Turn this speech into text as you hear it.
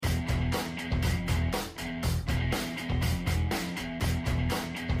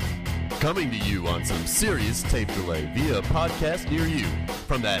Coming to you on some serious tape delay via a podcast near you.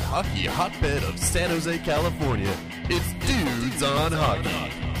 From that hockey hotbed of San Jose, California, it's Dudes on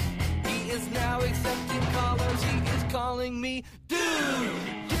Hockey. He is now accepting callers, he is calling me dude.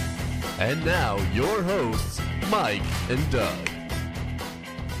 And now, your hosts, Mike and Doug.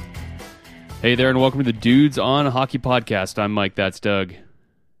 Hey there, and welcome to the Dudes on Hockey podcast. I'm Mike, that's Doug.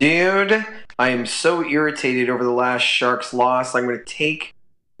 Dude, I am so irritated over the last Sharks loss. I'm going to take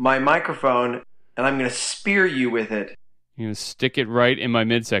my microphone and I'm going to spear you with it. You're going to stick it right in my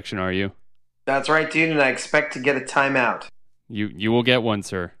midsection, are you? That's right, dude, and I expect to get a timeout. You will get one,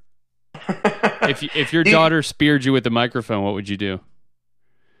 sir. If your daughter speared you with the microphone, what would you do?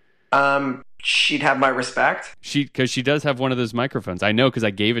 She'd have my respect. Because she does have one of those microphones. I know because I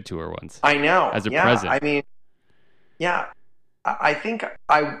gave it to her once. I know. As a present. I mean, yeah. I think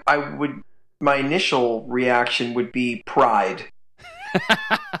I would. My initial reaction would be pride.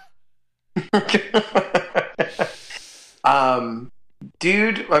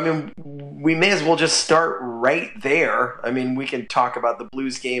 Dude, I mean, we may as well just start right there. I mean, we can talk about the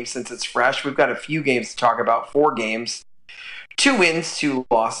Blues game since it's fresh. We've got a few games to talk about, 4 games. 2 wins, 2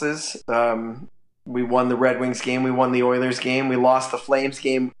 losses. We won the Red Wings game, we won the Oilers game, we lost the Flames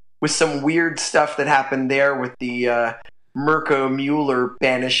game with some weird stuff that happened there with the Mirko Mueller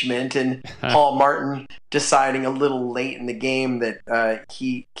banishment and Paul Martin deciding a little late in the game that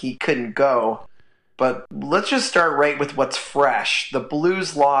he couldn't go. But let's just start right with what's fresh. The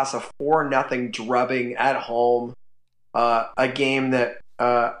Blues lost a 4-0 drubbing at home, a game that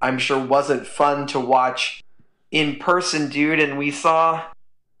I'm sure wasn't fun to watch in person, dude, and we saw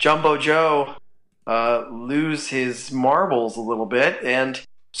Jumbo Joe lose his marbles a little bit and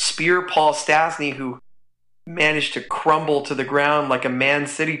spear Paul Stastny, who managed to crumble to the ground like a Man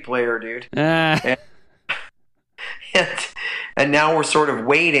City player, dude. And now we're sort of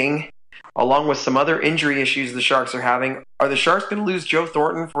waiting, along with some other injury issues the Sharks are having. Are the Sharks going to lose Joe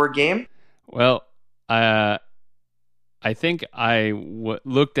Thornton for a game? Well, I think I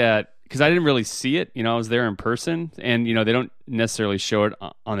looked at, because I didn't really see it. You know, I was there in person, and, you know, they don't necessarily show it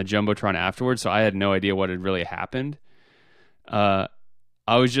on the Jumbotron afterwards, so I had no idea what had really happened.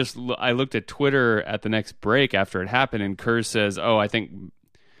 I looked at Twitter at the next break after it happened, and Kurz says, "Oh, I think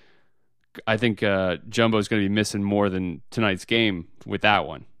Jumbo's going to be missing more than tonight's game with that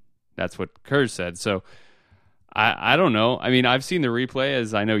one." That's what Kurz said. So I don't know. I mean, I've seen the replay,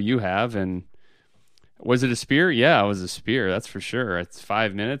 as I know you have, and was it a spear? Yeah, it was a spear. That's for sure. It's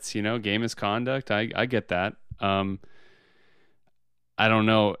 5 minutes. You know, game misconduct. I get that. I don't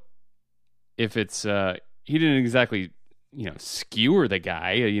know if it's he didn't exactly, you know, skewer the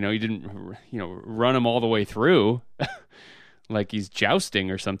guy. You know, he didn't, you know, run him all the way through like he's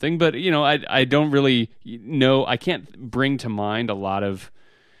jousting or something. But, you know, I don't really know. I can't bring to mind a lot of,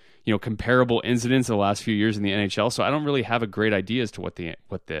 you know, comparable incidents in the last few years in the NHL. So I don't really have a great idea as to what the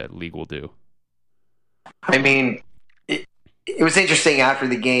league will do. I mean, it was interesting after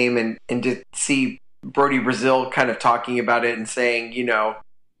the game and to see Brody Brazil kind of talking about it and saying, you know,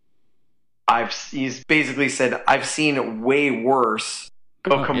 he's basically said, I've seen way worse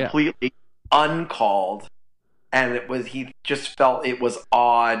go completely uncalled. And he just felt it was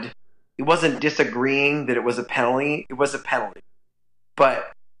odd. He wasn't disagreeing that it was a penalty. It was a penalty.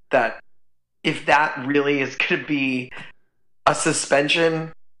 But that if that really is going to be a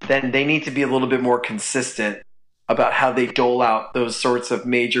suspension, then they need to be a little bit more consistent about how they dole out those sorts of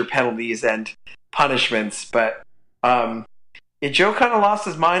major penalties and punishments. But Joe kind of lost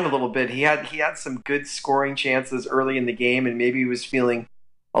his mind a little bit. He had some good scoring chances early in the game, and maybe he was feeling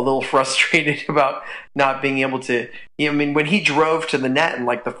a little frustrated about not being able to. I mean, when he drove to the net in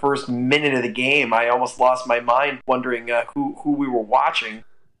like the first minute of the game, I almost lost my mind wondering who we were watching.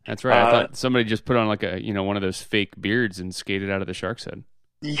 That's right. I thought somebody just put on like one of those fake beards and skated out of the Sharks' head.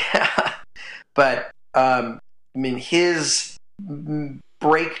 Yeah, but I mean, his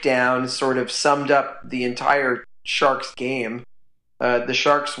breakdown sort of summed up the entire Sharks game. The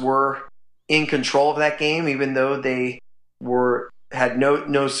Sharks were in control of that game, even though they had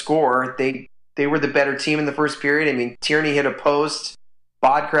no score. They were the better team in the first period. I mean, Tierney hit a post,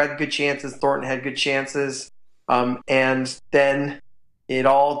 Bodker had good chances, Thornton had good chances, and then it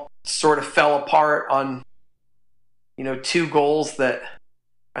all sort of fell apart on, you know, 2 goals that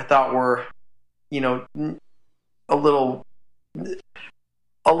I thought were, you know, a little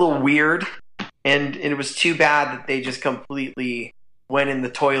weird, and it was too bad that they just completely went in the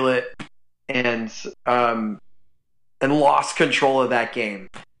toilet and lost control of that game.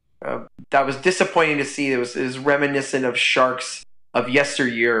 That was disappointing to see. It was reminiscent of Sharks of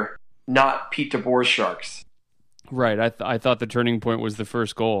yesteryear, not Pete DeBoer's Sharks. Right. I thought the turning point was the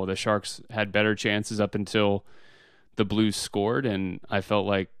first goal. The Sharks had better chances up until the Blues scored, and I felt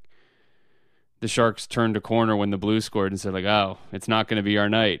like the Sharks turned a corner when the Blues scored and said, like, oh, it's not going to be our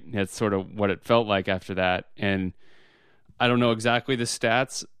night. That's sort of what it felt like after that. And I don't know exactly the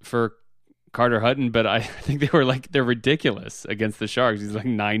stats for Carter Hutton, but I think they're ridiculous against the Sharks. He's like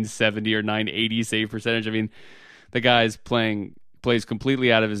 970 or 980 save percentage. I mean, the guy's plays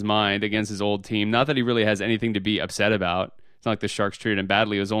completely out of his mind against his old team. Not that he really has anything to be upset about. It's not like the Sharks treated him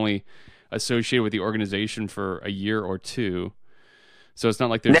badly. It was only associated with the organization for a year or two. So it's not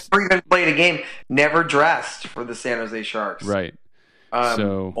like there's... Never even played a game. Never dressed for the San Jose Sharks. Right.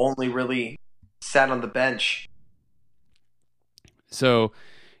 So only really sat on the bench. So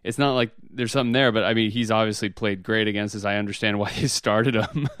it's not like there's something there, but I mean, he's obviously played great against us. I understand why he started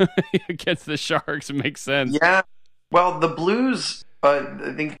him against the Sharks. It makes sense. Yeah. Well, the Blues, I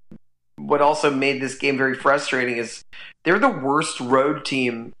think what also made this game very frustrating is they're the worst road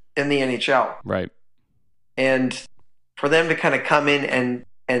team in the NHL. Right. And for them to kind of come in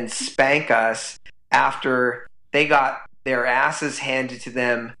and spank us after they got their asses handed to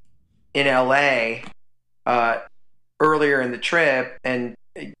them in LA earlier in the trip, and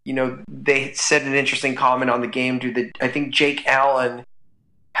they said an interesting comment on the game. I think Jake Allen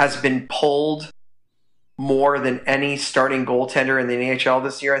has been pulled more than any starting goaltender in the NHL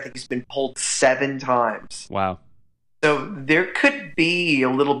this year. I think he's been pulled 7 times. Wow. So there could be a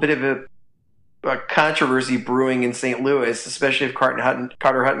little bit of a controversy brewing in St. Louis, especially if Carter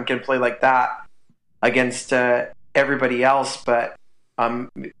Hutton can play like that against everybody else. But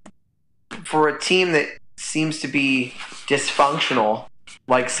for a team that seems to be dysfunctional,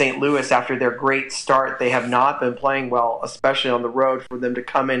 like St. Louis, after their great start, they have not been playing well, especially on the road. For them to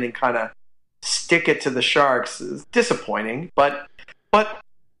come in and kind of stick it to the Sharks is disappointing, but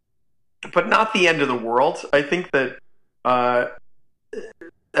not the end of the world. I think that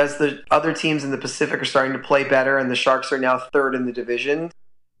as the other teams in the Pacific are starting to play better and the Sharks are now third in the division,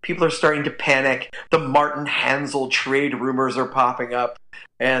 people are starting to panic. The Martin Hanzal trade rumors are popping up,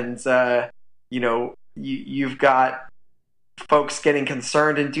 and you've got folks getting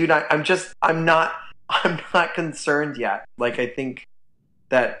concerned. And dude, I'm not concerned yet. Like, I think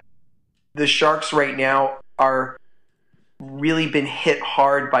that the Sharks right now are really been hit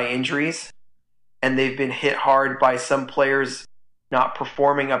hard by injuries, and they've been hit hard by some players not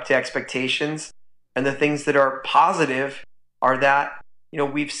performing up to expectations. And the things that are positive are that,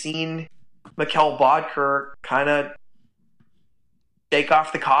 we've seen Mikkel Bodker kind of shake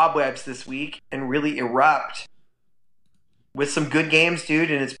off the cobwebs this week and really erupt with some good games,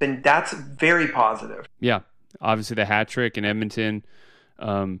 dude. And that's very positive. Yeah. Obviously the hat trick in Edmonton,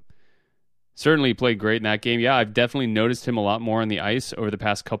 certainly played great in that game. Yeah, I've definitely noticed him a lot more on the ice over the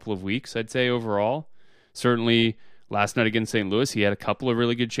past couple of weeks, I'd say, overall. Certainly last night against St. Louis, he had a couple of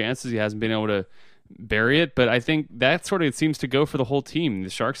really good chances. He hasn't been able to bury it, but I think that sort of seems to go for the whole team. The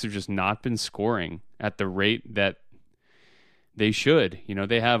Sharks have just not been scoring at the rate that they should.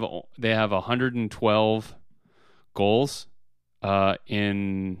 They have 112 goals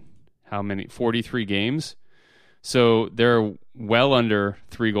in how many? 43 games. So they're well under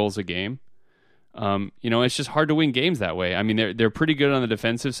 3 goals a game. It's just hard to win games that way. I mean, they're pretty good on the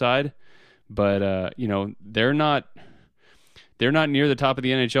defensive side, but they're not near the top of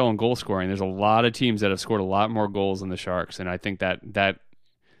the NHL in goal scoring. There's a lot of teams that have scored a lot more goals than the Sharks, and I think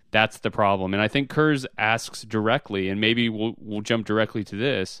that's the problem. And I think Kurz asks directly, and maybe we'll jump directly to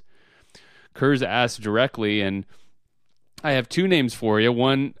this. Kurz asks directly, and I have 2 names for you.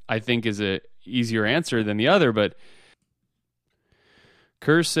 One I think is a easier answer than the other, but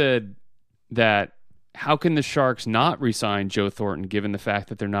Kurz said that how can the Sharks not re-sign Joe Thornton given the fact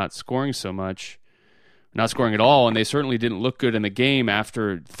that they're not scoring so much, not scoring at all, and they certainly didn't look good in the game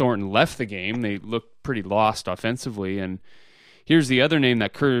after Thornton left the game. They looked pretty lost offensively, and here's the other name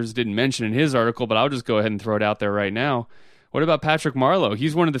that Kurz didn't mention in his article, but I'll just go ahead and throw it out there right now. What about Patrick Marleau?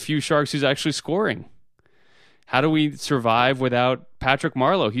 He's one of the few Sharks who's actually scoring. How do we survive without Patrick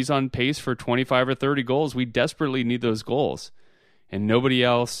Marleau? He's on pace for 25 or 30 goals. We desperately need those goals. And nobody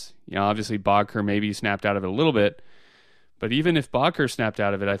else, obviously Bodker maybe snapped out of it a little bit, but even if Bodker snapped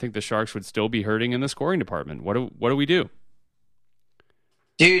out of it, I think the Sharks would still be hurting in the scoring department. What do we do?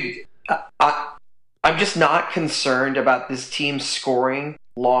 Dude, I'm just not concerned about this team scoring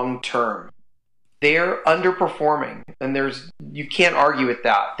long term. They're underperforming, and you can't argue with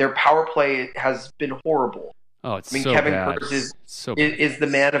that. Their power play has been horrible. Oh, it's Kevin bad. Kurz is So is the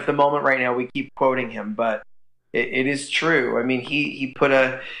man of the moment right now. We keep quoting him, but it is true. I mean, he put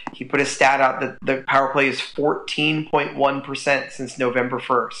a stat out that the power play is 14.1% since November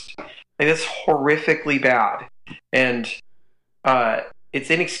 1st, Like, that's horrifically bad. And it's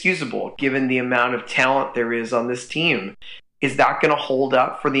inexcusable given the amount of talent there is on this team. Is that going to hold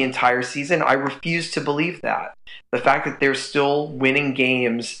up for the entire season? I refuse to believe that. The fact that they're still winning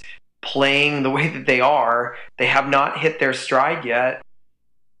games, playing the way that they are, they have not hit their stride yet.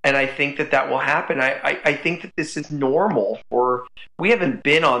 And I think that will happen. I think that this is normal. We haven't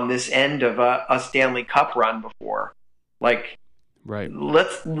been on this end of a Stanley Cup run before. Like, right.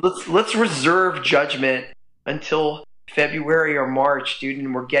 Let's reserve judgment until February or March, dude.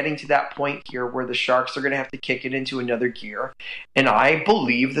 And we're getting to that point here where the Sharks are going to have to kick it into another gear. And I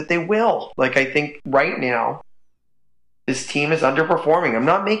believe that they will. Like, I think right now, this team is underperforming. I'm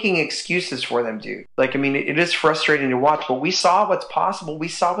not making excuses for them, dude. Like, I mean, it is frustrating to watch, but we saw what's possible. We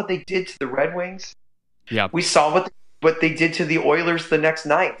saw what they did to the Red Wings. Yeah. We saw what they did to the Oilers the next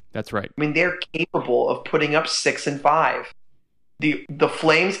night. That's right. I mean, they're capable of putting up 6 and 5. The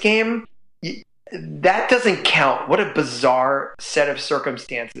Flames game, that doesn't count. What a bizarre set of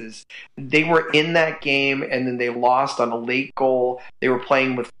circumstances. They were in that game, and then they lost on a late goal. They were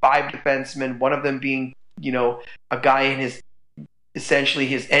playing with 5 defensemen, one of them being, a guy in essentially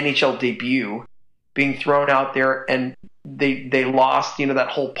his NHL debut, being thrown out there, and they lost, that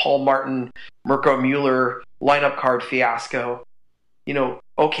whole Paul Martin, Mirko Mueller lineup card fiasco.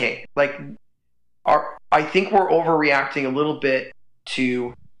 Okay, like, I think we're overreacting a little bit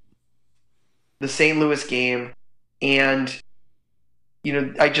to the St. Louis game, and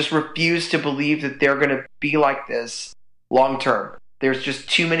I just refuse to believe that they're going to be like this long term. There's just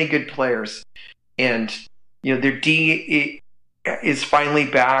too many good players, and their D is finally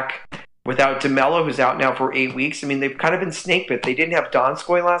back without DeMello, who's out now for 8 weeks. I mean, they've kind of been snake bit. They didn't have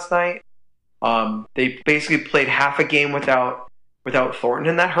Donskoy last night. They basically played half a game without Thornton,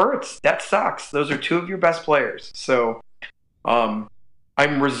 and that hurts. That sucks. Those are 2 of your best players. So I'm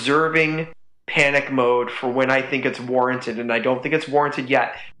reserving panic mode for when I think it's warranted, and I don't think it's warranted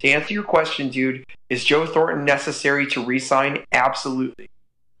yet. To answer your question, dude, is Joe Thornton necessary to re-sign? Absolutely.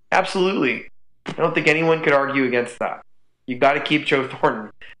 Absolutely. I don't think anyone could argue against that. You got to keep Joe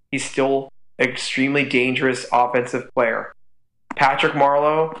Thornton. He's still an extremely dangerous offensive player. Patrick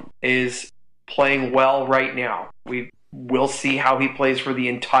Marleau is playing well right now. We'll see how he plays for the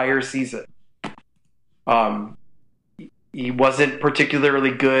entire season. He wasn't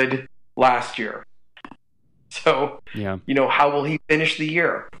particularly good last year. So, yeah. How will he finish the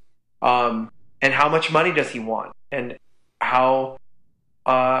year? And how much money does he want? And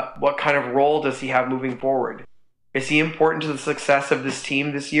what kind of role does he have moving forward? Is he important to the success of this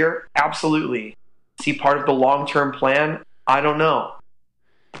team this year? Absolutely. Is he part of the long-term plan? I don't know.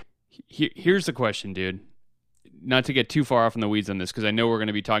 Here's the question, dude. Not to get too far off in the weeds on this, because I know we're going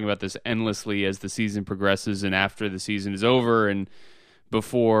to be talking about this endlessly as the season progresses and after the season is over and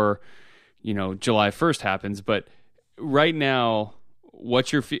before, July 1st happens. But right now,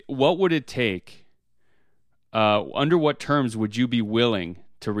 what would it take? Under what terms would you be willing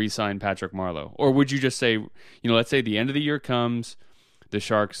to re-sign Patrick Marleau? Or would you just say, let's say the end of the year comes, the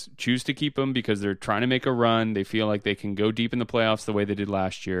Sharks choose to keep him because they're trying to make a run. They feel like they can go deep in the playoffs the way they did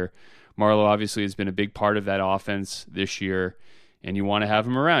last year. Marleau obviously has been a big part of that offense this year, and you want to have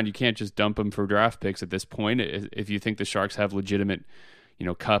him around. You can't just dump him for draft picks at this point if you think the Sharks have legitimate,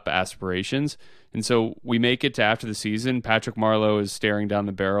 cup aspirations. And so we make it to after the season. Patrick Marleau is staring down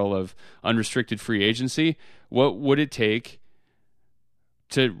the barrel of unrestricted free agency. What would it take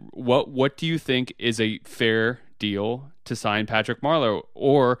to what do you think is a fair deal to sign Patrick Marleau?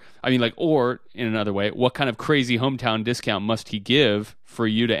 Or in another way, what kind of crazy hometown discount must he give for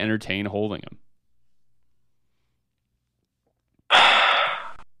you to entertain holding him?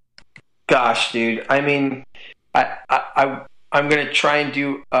 Gosh, dude. I mean, I'm going to try and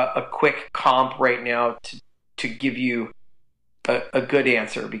do a quick comp right now to give you a good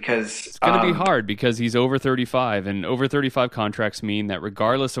answer, because it's going to be hard because he's over 35, and over 35 contracts mean that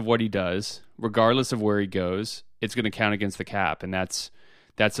regardless of what he does, regardless of where he goes, it's going to count against the cap, and that's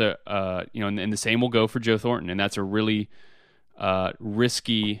a and the same will go for Joe Thornton, and that's a really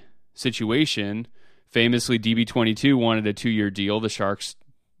risky situation. Famously, DB22 wanted a 2-year deal. The Sharks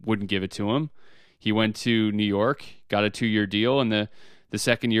wouldn't give it to him. He went to New York, got a 2-year deal, and the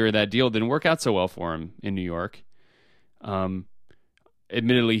second year of that deal didn't work out so well for him in New York.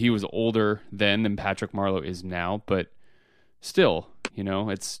 Admittedly, he was older then than Patrick Marleau is now, but still,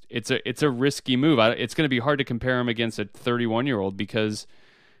 it's a risky move. It's going to be hard to compare him against a 31-year-old because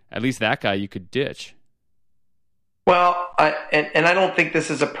at least that guy you could ditch. Well, and I don't think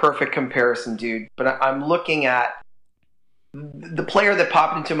this is a perfect comparison, dude, but I'm looking at the player that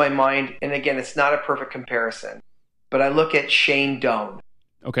popped into my mind, and again, it's not a perfect comparison, but I look at Shane Doan.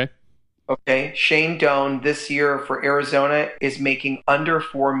 Okay. Okay, Shane Doan this year for Arizona is making under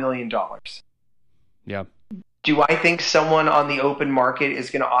 $4 million. Yeah. Do I think someone on the open market is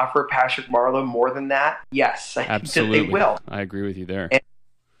going to offer Patrick Marleau more than that? Yes, I Absolutely. think that they will. I agree with you there. And,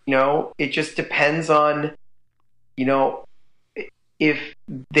 it just depends on, if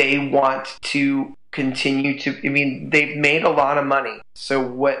they want to continue to. I mean, they've made a lot of money. So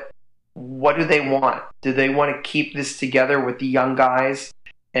what do they want? Do they want to keep this together with the young guys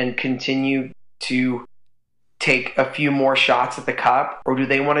and continue to take a few more shots at the cup, or do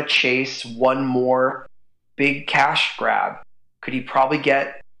they want to chase one more big cash grab? Could he probably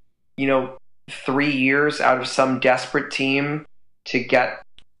get 3 years out of some desperate team to get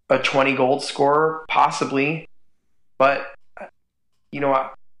a 20 goal scorer? Possibly, but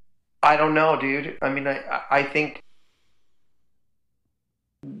I don't know, dude. I mean, I think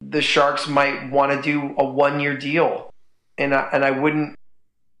the Sharks might want to do a 1-year deal, and I wouldn't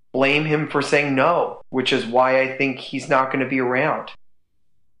blame him for saying no, which is why I think he's not going to be around.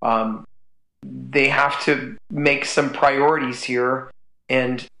 They have to make some priorities here,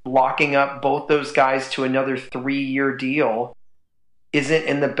 and locking up both those guys to another 3-year deal isn't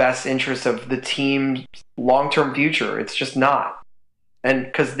in the best interest of the team's long-term future. It's just not. And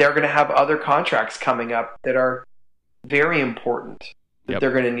because they're going to have other contracts coming up that are very important that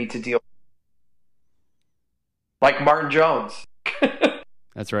they're going to need to deal with. Like Martin Jones.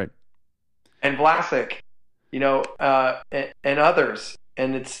 That's right. And Vlasic, and others.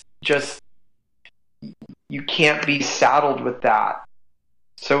 And it's just, you can't be saddled with that.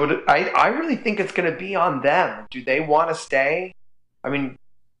 So I really think it's going to be on them. Do they want to stay? I mean,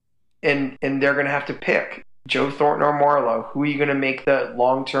 and they're going to have to pick Joe Thornton or Marleau. Who are you going to make the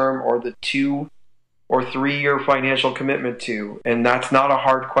long-term or the 2 or 3-year financial commitment to? And that's not a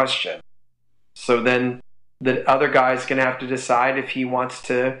hard question. So then the other guy's going to have to decide if he wants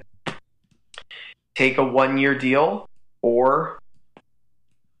to take a 1-year deal or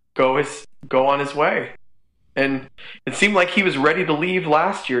go on his way. And it seemed like he was ready to leave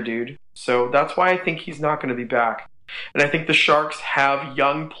last year, dude. So that's why I think he's not going to be back. And I think the Sharks have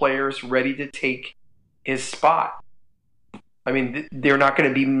young players ready to take his spot. I mean, they're not going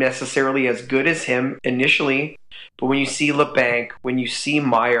to be necessarily as good as him initially, but when you see LeBanc, when you see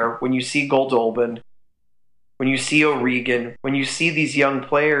Meyer, when you see Goldobin, when you see O'Regan, when you see these young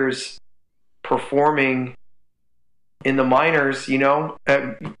players performing in the minors, Goudreau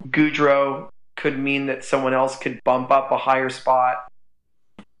could mean that someone else could bump up a higher spot.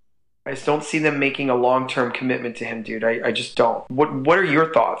 I just don't see them making a long-term commitment to him, dude. I just don't. What are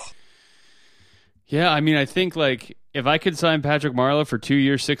your thoughts? Yeah, I mean, I think if I could sign Patrick Marleau for 2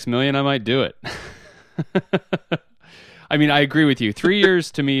 years, $6 million, I might do it. I mean, I agree with you. 3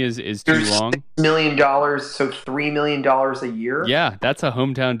 years to me is too long. $6 million, so $3 million a year. Yeah, that's a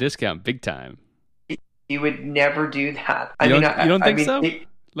hometown discount, big time. He would never do that. You don't think so?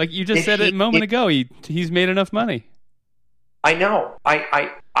 Like you just said it a moment ago, he's made enough money. I know.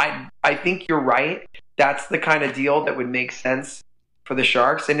 I think you're right. That's the kind of deal that would make sense for the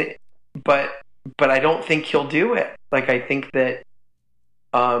Sharks, but I don't think he'll do it. Like, I think that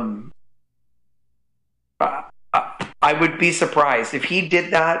I would be surprised if he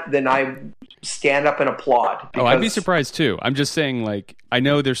did that. Then I stand up and applaud. I'd be surprised too. I'm just saying, I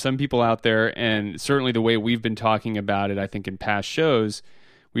know there's some people out there, and certainly the way we've been talking about it, I think in past shows,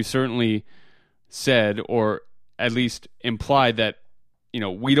 we've certainly said, or at least implied that,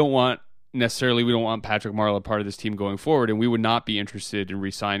 we don't want Patrick Marleau part of this team going forward, and we would not be interested in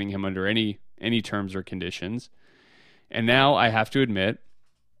re-signing him under any terms or conditions. And now I have to admit,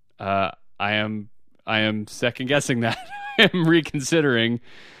 I am second guessing that. I am reconsidering,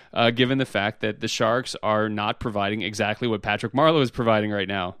 given the fact that the Sharks are not providing exactly what Patrick Marleau is providing right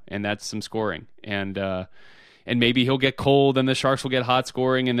now, and that's some scoring. And maybe he'll get cold and the Sharks will get hot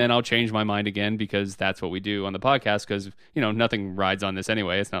scoring, and then I'll change my mind again, because that's what we do on the podcast, because, nothing rides on this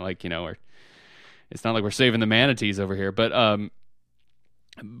anyway. It's not like, it's not like we're saving the manatees over here. But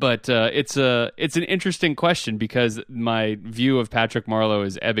it's an interesting question, because my view of Patrick Marleau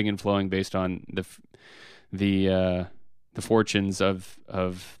is ebbing and flowing based on the fortunes of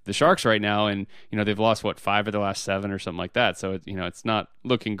the Sharks right now. And, they've lost 5 of the last 7 or something like that. So, it's not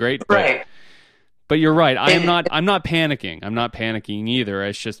looking great. Right. But you're right. I'm not panicking. I'm not panicking either.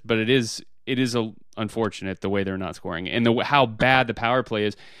 It's just, but it is unfortunate the way they're not scoring, and how bad the power play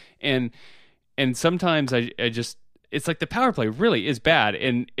is. And sometimes I just, it's like the power play really is bad,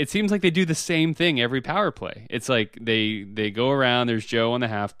 and it seems like they do the same thing every power play. It's like they go around, there's Joe on the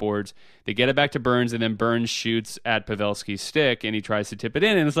half boards, they get it back to Burns, and then Burns shoots at Pavelski's stick and he tries to tip it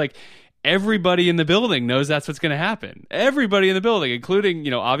in, and it's like everybody in the building knows that's what's going to happen. Everybody in the building,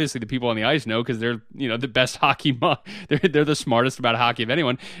 including, obviously the people on the ice know because they're, the best hockey. They're the smartest about hockey of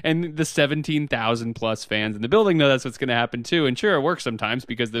anyone. And the 17,000 plus fans in the building know that's what's going to happen too. And sure, it works sometimes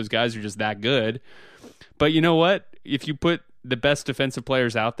because those guys are just that good. But you know what? If you put the best defensive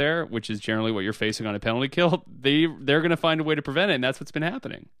players out there, which is generally what you're facing on a penalty kill, they're going to find a way to prevent it. And that's what's been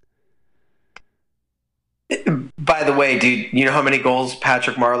happening. By the way, dude, you know how many goals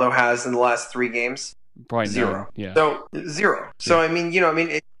Patrick Marleau has in the last 3 games? Probably 0. None. Yeah. So 0. So I mean,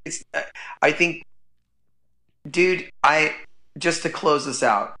 it's. I think, dude, just to close this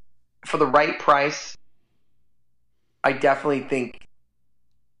out, for the right price, I definitely think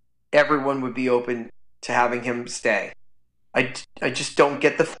everyone would be open to having him stay. I just don't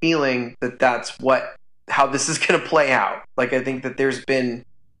get the feeling that that's how this is going to play out. Like, I think that there's been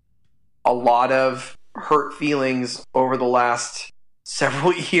a lot of hurt feelings over the last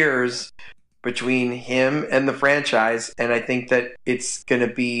several years between him and the franchise, and I think that it's going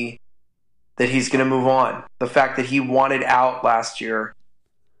to be that he's going to move on. The fact that he wanted out last year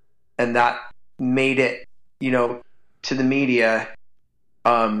and that made it, to the media,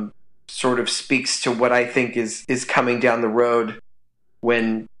 sort of speaks to what I think is coming down the road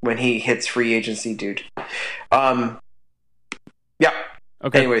when he hits free agency, dude. Yeah.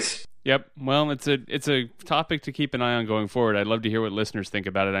 Okay. Anyways. Yep. Well, it's a topic to keep an eye on going forward. I'd love to hear what listeners think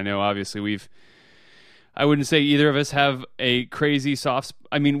about it. I know, obviously, I wouldn't say either of us have a crazy soft.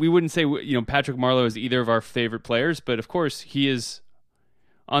 I mean, we wouldn't say Patrick Marleau is either of our favorite players, but of course he is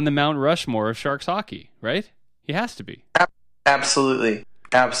on the Mount Rushmore of Sharks hockey, right? He has to be. Absolutely.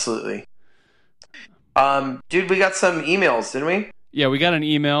 Dude, we got some emails, didn't we? Yeah, we got an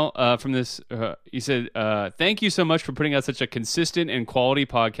email from this. He said, thank you so much for putting out such a consistent and quality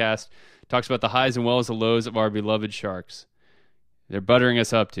podcast. Talks about the highs and well as the lows of our beloved Sharks. They're buttering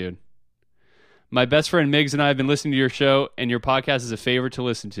us up, dude. My best friend Miggs and I have been listening to your show, and your podcast is a favorite to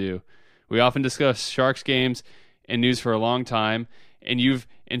listen to. We often discuss Sharks games and news for a long time, and you've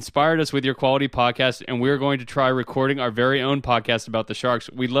inspired us with your quality podcast, and we're going to try recording our very own podcast about the Sharks.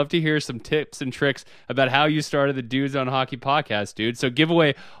 We'd love to hear some tips and tricks about how you started the Dudes on Hockey podcast, dude. So give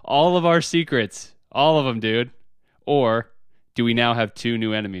away all of our secrets. All of them, dude. Or do we now have 2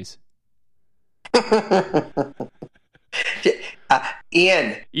 new enemies?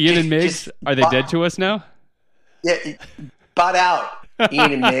 Ian and Miggs, are they dead to us now? Yeah, bought out,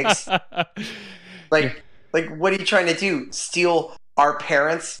 Ian and Miggs. Like, what are you trying to do? Steal our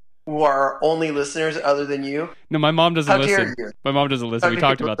parents, who are our only listeners other than you? No, my mom doesn't listen. How dare you? My mom doesn't listen. We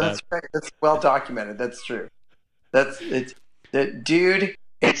talked about that. Right. That's well documented. That's true. Dude.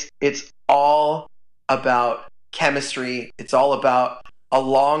 It's all about chemistry. It's all about a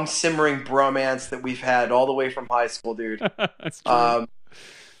long simmering bromance that we've had all the way from high school, dude. That's true.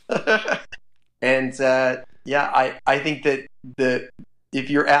 And I think that if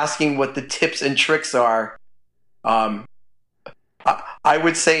you're asking what the tips and tricks are, I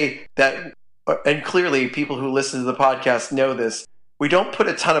would say that, and clearly people who listen to the podcast know this, we don't put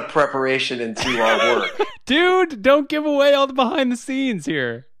a ton of preparation into our work. Dude, don't give away all the behind the scenes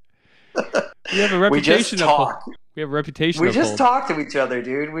here. We have a reputation. We have a reputation. We just talk to each other,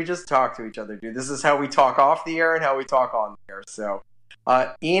 dude. This is how we talk off the air and how we talk on the air. So,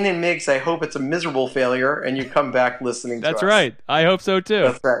 Ian and Miggs, I hope it's a miserable failure and you come back listening to us. That's right. I hope so too.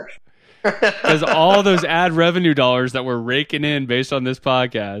 That's right. Because all those ad revenue dollars that we're raking in based on this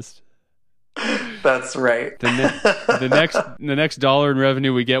podcast. That's right. The next dollar in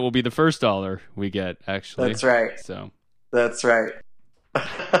revenue we get will be the first dollar we get, actually. That's right. So. That's right.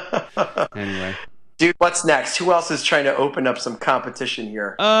 Anyway. Dude, what's next? Who else is trying to open up some competition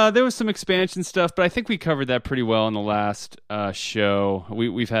here? There was some expansion stuff, but I think we covered that pretty well in the last show.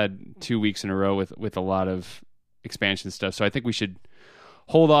 We've had 2 weeks in a row with a lot of expansion stuff, so I think we should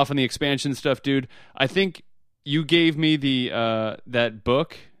hold off on the expansion stuff, dude. I think you gave me that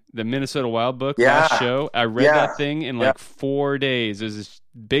book, the Minnesota Wild book, last show. I read that thing in like 4 days. It was this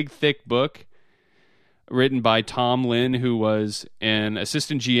big, thick book written by Tom Lynn, who was an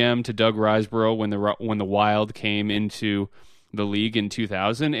assistant GM to Doug Riseborough when the Wild came into the league in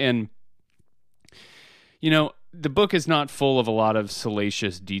 2000. And, the book is not full of a lot of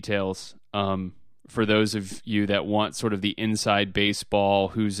salacious details. For those of you that want sort of the inside baseball,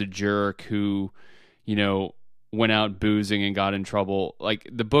 who's a jerk, who, went out boozing and got in trouble. Like,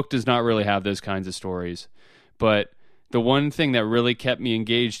 the book does not really have those kinds of stories. But the one thing that really kept me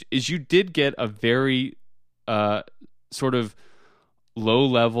engaged is you did get a very sort of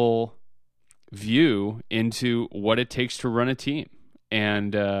low-level view into what it takes to run a team.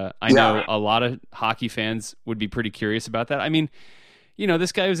 And I know a lot of hockey fans would be pretty curious about that. I mean,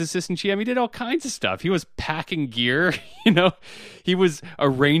 this guy was assistant GM. He did all kinds of stuff. He was packing gear, he was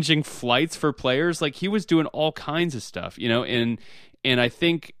arranging flights for players. Like, he was doing all kinds of stuff, and I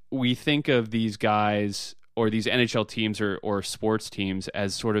think we think of these guys or these NHL teams or sports teams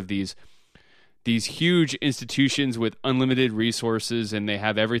as sort of these huge institutions with unlimited resources, and they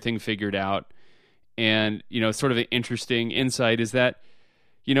have everything figured out. And, sort of an interesting insight is that,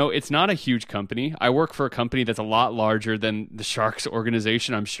 it's not a huge company. I work for a company that's a lot larger than the Sharks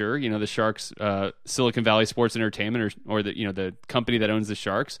organization, I'm sure. The Sharks, Silicon Valley Sports Entertainment, or the company that owns the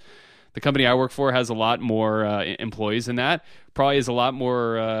Sharks. The company I work for has a lot more employees than that. Probably has a lot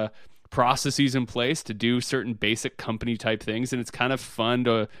more processes in place to do certain basic company type things. And it's kind of fun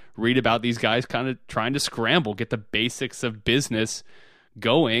to read about these guys kind of trying to scramble, get the basics of business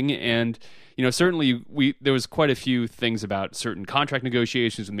going. And certainly there was quite a few things about certain contract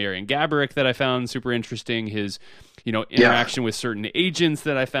negotiations with Marian Gaborik that I found super interesting. His, interaction with certain agents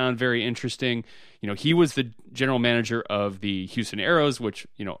that I found very interesting. He was the general manager of the Houston Aeros, which,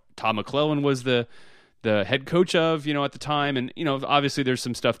 Todd McClellan was the head coach of, at the time. And, obviously there's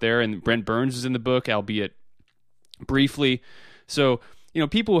some stuff there, and Brent Burns is in the book, albeit briefly. So,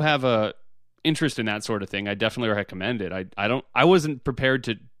 people who have a interest in that sort of thing, I definitely recommend it. I wasn't prepared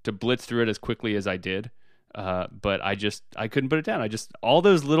to blitz through it as quickly as I did. But I couldn't put it down. All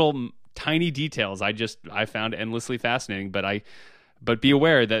those little tiny details, I found endlessly fascinating, but be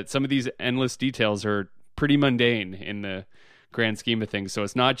aware that some of these endless details are pretty mundane in the grand scheme of things. So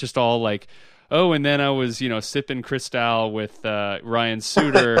it's not just all like, oh, and then I was, sipping Cristal with Ryan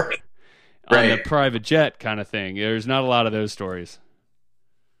Suter on the private jet kind of thing. There's not a lot of those stories.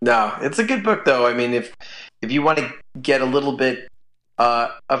 No, it's a good book, though. I mean, if you want to get a little bit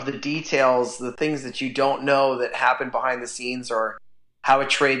of the details, the things that you don't know that happen behind the scenes, or how a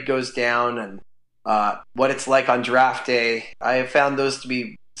trade goes down, and what it's like on draft day, I have found those to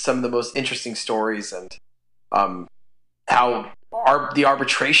be some of the most interesting stories, and how the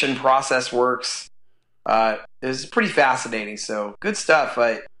arbitration process works is pretty fascinating. So good stuff.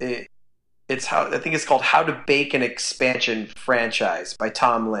 I think it's called How to Bake an Expansion Franchise by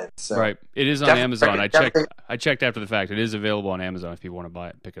Tom Lynn. So right, it is on Amazon. I checked after the fact. It is available on Amazon if people want to buy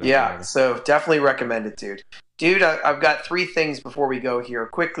it, pick it up. Yeah, so definitely recommend it, dude. I've got 3 things before we go here.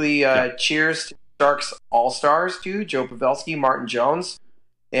 Quickly, cheers to Sharks All-Stars, dude. Joe Pavelski, Martin Jones,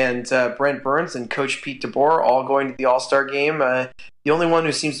 and Brent Burns and Coach Pete DeBoer all going to the All-Star game. The only one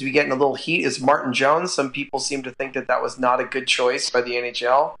who seems to be getting a little heat is Martin Jones. Some people seem to think that was not a good choice by the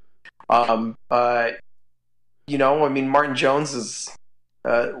NHL. Martin Jones is,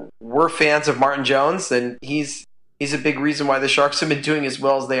 we're fans of Martin Jones, and he's a big reason why the Sharks have been doing as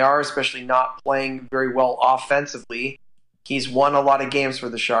well as they are, especially not playing very well offensively. He's won a lot of games for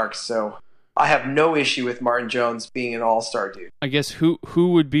the Sharks, so I have no issue with Martin Jones being an all-star, dude. I guess who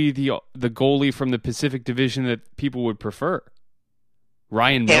would be the goalie from the Pacific Division that people would prefer?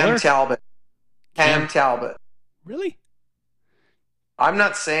 Ryan Miller? Cam Talbot. Really? I'm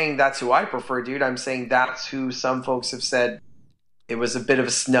not saying that's who I prefer, dude. I'm saying that's who some folks have said it was a bit of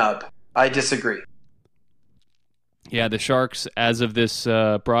a snub. I disagree. Yeah, the Sharks, as of this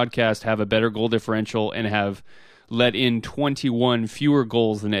broadcast, have a better goal differential and have let in 21 fewer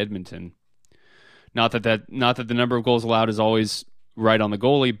goals than Edmonton. Not that the number of goals allowed is always right on the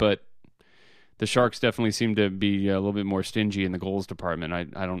goalie, but the Sharks definitely seem to be a little bit more stingy in the goals department.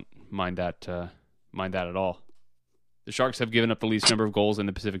 I don't mind that at all. The Sharks have given up the least number of goals in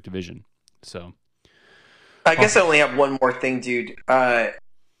the Pacific Division. So, I guess I only have one more thing, dude. I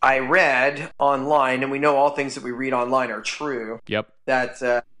read online, and we know all things that we read online are true. Yep.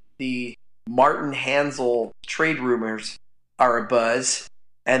 That the Martin Hanzal trade rumors are abuzz,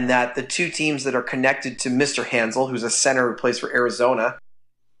 and that the 2 teams that are connected to Mr. Hanzal, who's a center who plays for Arizona,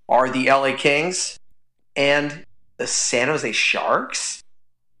 are the LA Kings and the San Jose Sharks.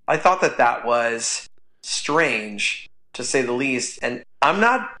 I thought that was strange, to say the least, and I'm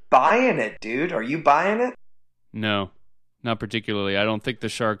not buying it, dude. Are you buying it? No, not particularly. I don't think the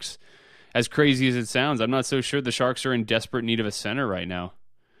Sharks, as crazy as it sounds, I'm not so sure the Sharks are in desperate need of a center right now.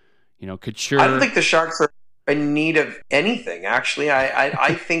 Couture. I don't think the Sharks are in need of anything, actually.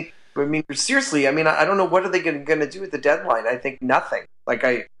 I think, seriously, I don't know what are they going to do at the deadline. I think nothing.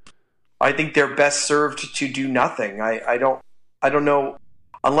 I think they're best served to do nothing. I don't know,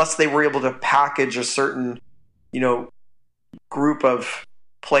 unless they were able to package a certain, group of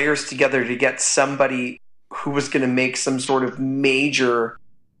players together to get somebody who was going to make some sort of major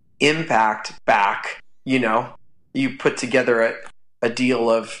impact back. You put together a deal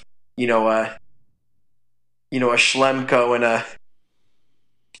of, a Schlemko and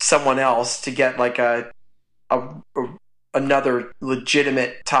someone else to get like a another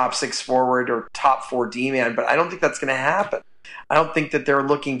legitimate top 6 forward or top 4 D-man, but I don't think that's going to happen. I don't think that they're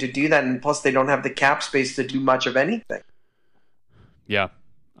looking to do that, and plus they don't have the cap space to do much of anything. Yeah,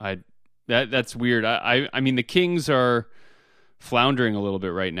 that's weird. I mean, the Kings are floundering a little bit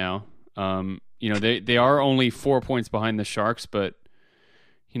right now. They are only 4 points behind the Sharks, but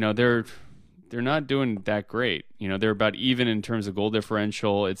they're not doing that great. They're about even in terms of goal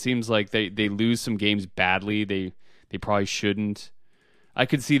differential. It seems like they lose some games badly. They probably shouldn't. I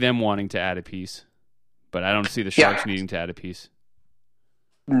could see them wanting to add a piece, but I don't see the Sharks needing to add a piece.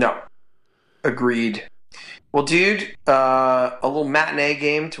 No. Agreed. Well, dude, a little matinee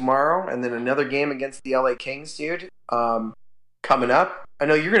game tomorrow and then another game against the LA Kings, dude, coming up. I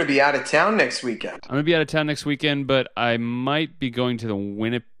know you're going to be out of town next weekend. I'm going to be out of town next weekend, but I might be going to the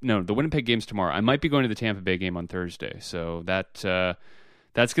Winnipeg game's tomorrow. I might be going to the Tampa Bay game on Thursday. So that's going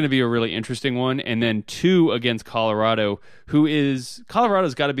to be a really interesting one. And then 2 against Colorado,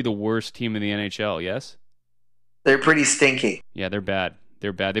 Colorado's got to be the worst team in the NHL, yes? They're pretty stinky. Yeah, they're bad.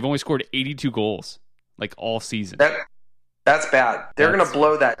 They've only scored 82 goals like all season. That's bad. They're going to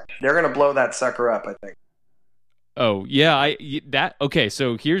blow that. They're going to blow that sucker up, I think. Oh, yeah, okay,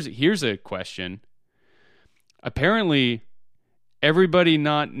 so here's a question. Apparently everybody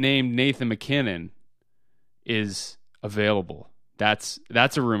not named Nathan McKinnon is available. That's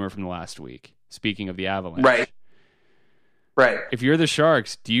a rumor from the last week. Speaking of the Avalanche. Right. If you're the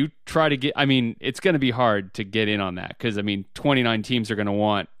Sharks, do you try to get... I mean, it's going to be hard to get in on that because, 29 teams are going to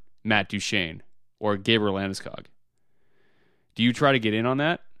want Matt Duchene or Gabriel Landeskog. Do you try to get in on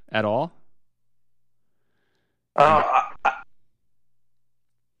that at all?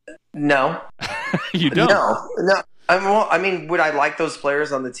 No. You don't? No. Would I like those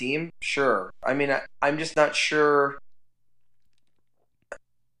players on the team? Sure. I'm just not sure...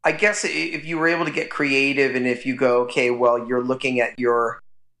 I guess if you were able to get creative and if you go, okay, well, you're looking at your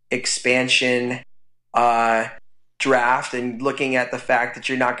expansion draft and looking at the fact that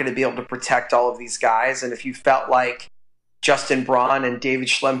you're not going to be able to protect all of these guys, and if you felt like Justin Braun and David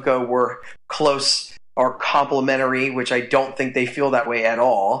Schlemko were close or complementary, which I don't think they feel that way at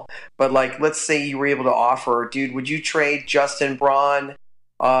all, but let's say you were able to offer, dude, would you trade Justin Braun,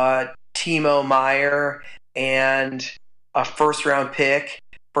 Timo Meier, and a first-round pick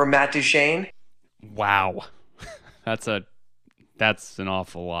for Matt Duchene? Wow. That's an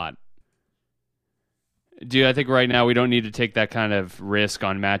awful lot. Dude, I think right now we don't need to take that kind of risk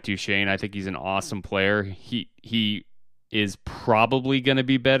on Matt Duchene. I think he's an awesome player. He is probably going to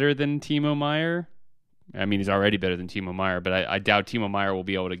be better than Timo Meier. He's already better than Timo Meier, but I doubt Timo Meier will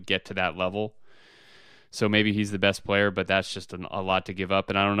be able to get to that level. So maybe he's the best player, but that's just a lot to give up.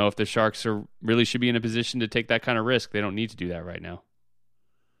 And I don't know if the Sharks really should be in a position to take that kind of risk. They don't need to do that right now.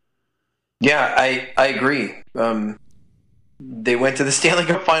 Yeah, I agree. They went to the Stanley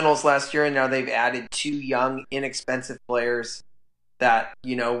Cup Finals last year, and now they've added 2 young, inexpensive players that,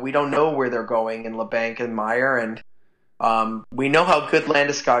 we don't know where they're going in LeBanc and Meier, and we know how good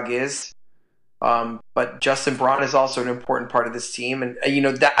Landeskog is, but Justin Braun is also an important part of this team, and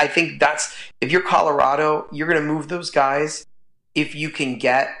that I think that's, if you're Colorado, you're going to move those guys if you can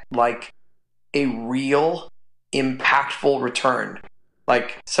get a real impactful return.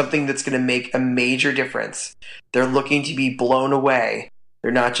 Something that's going to make a major difference. They're looking to be blown away.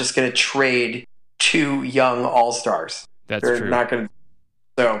 They're not just going to trade 2 young all-stars. They're true. Not going to.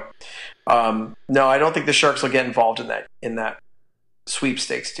 So, no, I don't think the Sharks will get involved in that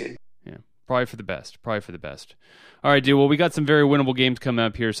sweepstakes, dude. Yeah, probably for the best. All right, dude. Well, we got some very winnable games coming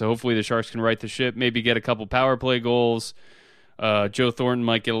up here, so hopefully the Sharks can right the ship. Maybe get a couple power play goals. Joe Thornton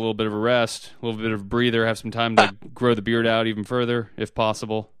might get a little bit of a rest, a little bit of a breather, have some time to grow the beard out even further, if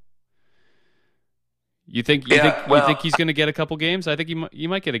possible. You think he's going to get a couple games? I think you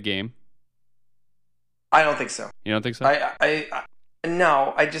might get a game. I don't think so. You don't think so?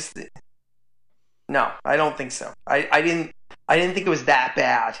 No, I don't think so. I didn't think it was that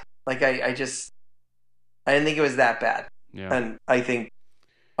bad. I didn't think it was that bad. Yeah. And I think,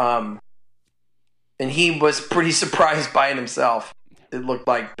 and he was pretty surprised by it himself, it looked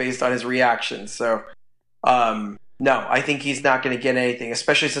like, based on his reaction. So, no, I think he's not going to get anything,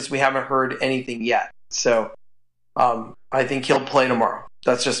 especially since we haven't heard anything yet. So, I think he'll play tomorrow.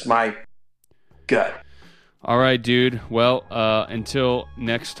 That's just my gut. All right, dude. Well, until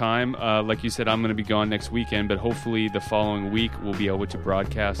next time, like you said, I'm going to be gone next weekend, but hopefully the following week we'll be able to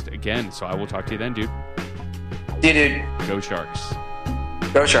broadcast again. So I will talk to you then, dude. Dude. Go Sharks.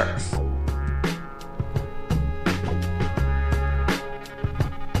 Go Sharks.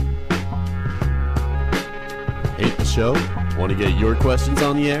 Hate the show? Want to get your questions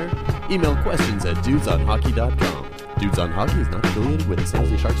on the air? Email questions@dudesonhockey.com. Dudes on Hockey is not affiliated with the San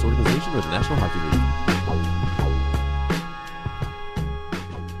Jose Sharks organization or the National Hockey League.